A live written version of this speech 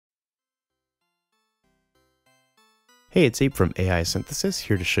Hey, it's Abe from AI Synthesis,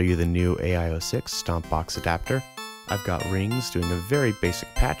 here to show you the new AI006 Stomp box adapter. I've got rings doing a very basic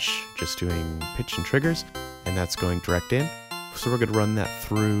patch, just doing pitch and triggers, and that's going direct in. So we're going to run that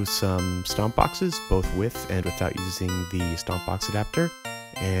through some stomp boxes, both with and without using the stomp box adapter,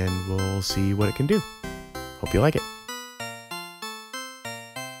 and we'll see what it can do. Hope you like it.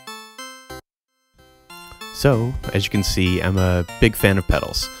 So, as you can see, I'm a big fan of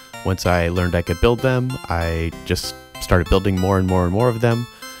pedals. Once I learned I could build them, I just started building more and more of them,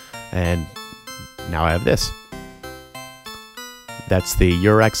 and now I have this. That's the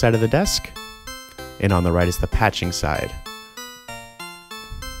Eurorack side of the desk, and on the right is the patching side.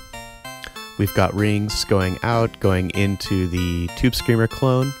 We've got rings going out, going into the Tube Screamer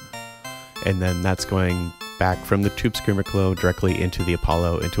clone, and then that's going back from the Tube Screamer clone directly into the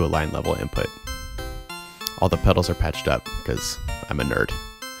Apollo into a line level input. All the pedals are patched up because I'm a nerd.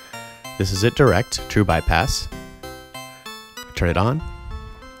 This is it direct, true bypass. Turn it on.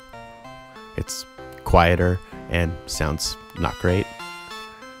 It's quieter and sounds not great.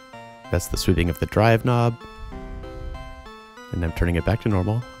 That's the sweeping of the drive knob. And I'm turning it back to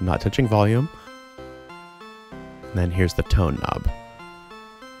normal. I'm not touching volume. And then here's the tone knob.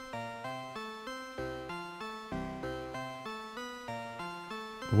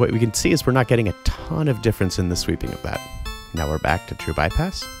 What we can see is we're not getting a ton of difference in the sweeping of that. Now we're back to true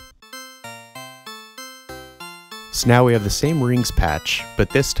bypass. So now we have the same rings patch, but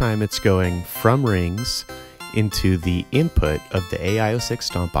this time it's going from rings into the input of the AI006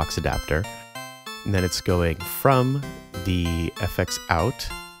 Stomp box adapter, and then it's going from the FX out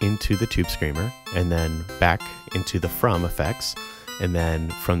into the Tube Screamer, and then back into the from effects, and then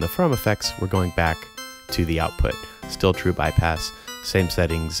from the from effects we're going back to the output. Still true bypass, same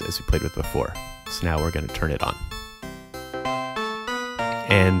settings as we played with before. So now we're going to turn it on.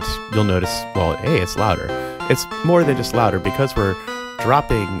 And you'll notice, well, hey, it's louder. It's more than just louder because we're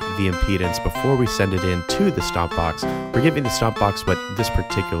dropping the impedance before we send it into the stomp box. We're giving the stomp box what this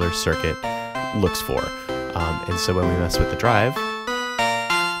particular circuit looks for. And so when we mess with the drive,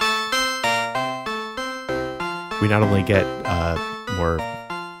 we not only get more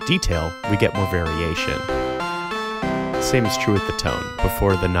detail, we get more variation. Same is true with the tone.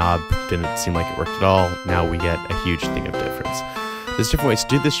 Before, the knob didn't seem like it worked at all. Now we get a huge thing of difference. There's different ways to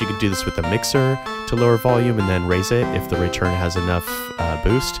do this. You can do this with a mixer to lower volume and then raise it if the return has enough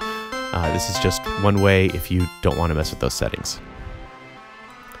boost. This is just one way if you don't want to mess with those settings.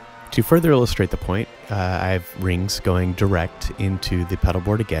 To further illustrate the point, I have rings going direct into the pedal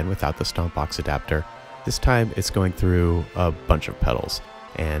board again without the stomp box adapter. This time it's going through a bunch of pedals,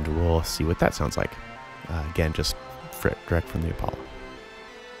 and we'll see what that sounds like. Again, just direct from the Apollo.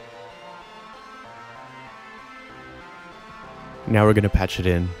 Now we're going to patch it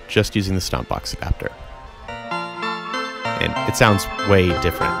in just using the stomp box adapter. And it sounds way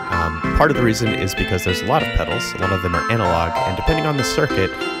different. Part of the reason is because there's a lot of pedals, a lot of them are analog, and depending on the circuit,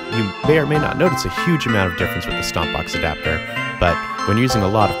 you may or may not notice a huge amount of difference with the stomp box adapter, but when using a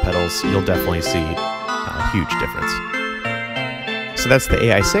lot of pedals, you'll definitely see a huge difference. So that's the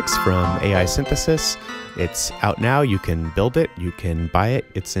AI6 from AI Synthesis. It's out now. You can build it, you can buy it.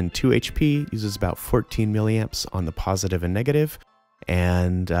 It's in 2 HP, uses about 14 milliamps on the positive and negative,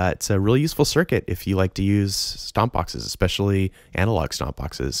 and it's a really useful circuit if you like to use stomp boxes, especially analog stomp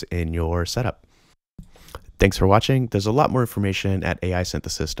boxes in your setup. Thanks for watching. There's a lot more information at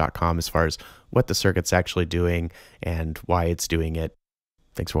aisynthesis.com as far as what the circuit's actually doing and why it's doing it.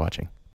 Thanks for watching.